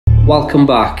welcome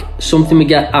back. Something we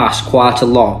get asked quite a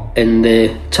lot in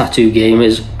the tattoo game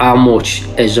is how much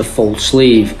is a full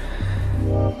sleeve?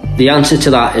 The answer to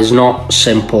that is not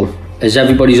simple, as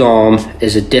everybody's arm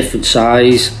is a different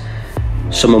size.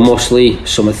 Some are muscly,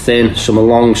 some are thin, some are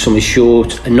long, some are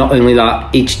short, and not only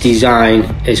that, each design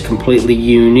is completely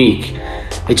unique.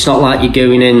 It's not like you're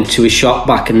going into a shop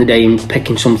back in the day and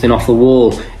picking something off the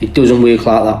wall. It doesn't work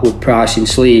like that with pricing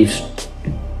sleeves.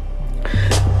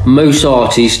 Most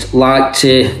artists like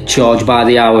to charge by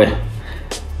the hour.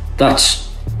 That's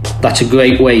a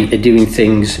great way of doing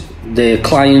things. The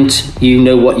client, you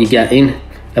know what you're getting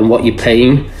and what you're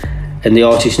paying, and the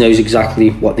artist knows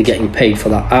exactly what they're getting paid for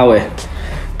that hour.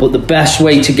 But the best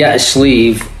way to get a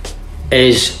sleeve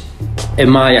is,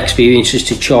 in my experience, is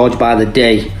to charge by the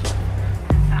day.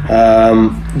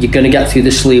 You're going to get through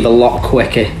the sleeve a lot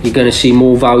quicker. You're going to see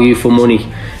more value for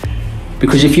money.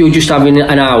 Because if you're just having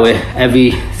an hour every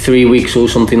 3 weeks or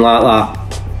something like that,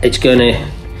 it's going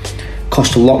to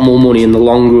cost a lot more money in the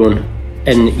long run.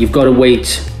 And you've got to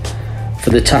wait for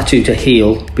the tattoo to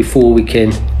heal before we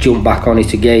can jump back on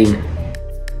it again.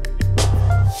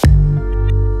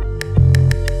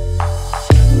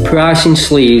 Pricing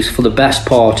sleeves for the best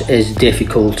part is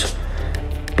difficult.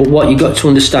 But what you've got to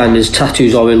understand is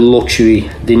tattoos are a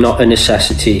luxury, they're not a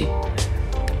necessity.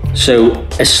 So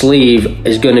a sleeve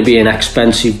is going to be an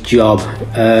expensive job.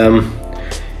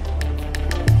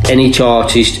 And each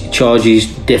artist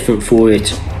charges different for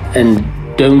it. And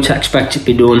don't expect it to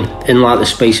be done in like the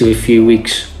space of a few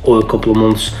weeks or a couple of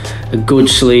months. A good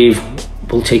sleeve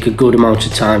will take a good amount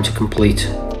of time to complete.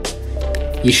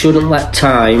 You shouldn't let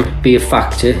time be a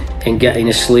factor in getting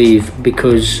a sleeve,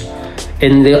 because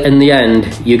in the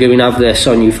end, you're going to have this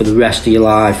on you for the rest of your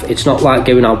life. It's not like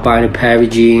going out buying a pair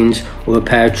of jeans or a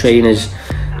pair of trainers.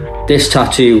 This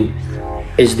tattoo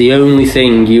is the only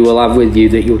thing you will have with you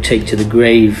that you'll take to the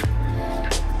grave.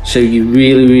 So you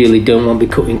really don't want to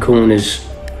be cutting corners.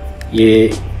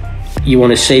 You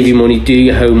want to save your money, do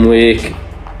your homework,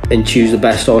 and choose the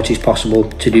best artist possible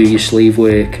to do your sleeve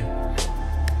work.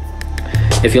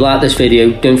 If you like this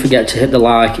video, don't forget to hit the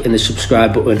like and the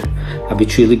subscribe button. I'd be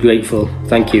truly grateful.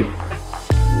 Thank you.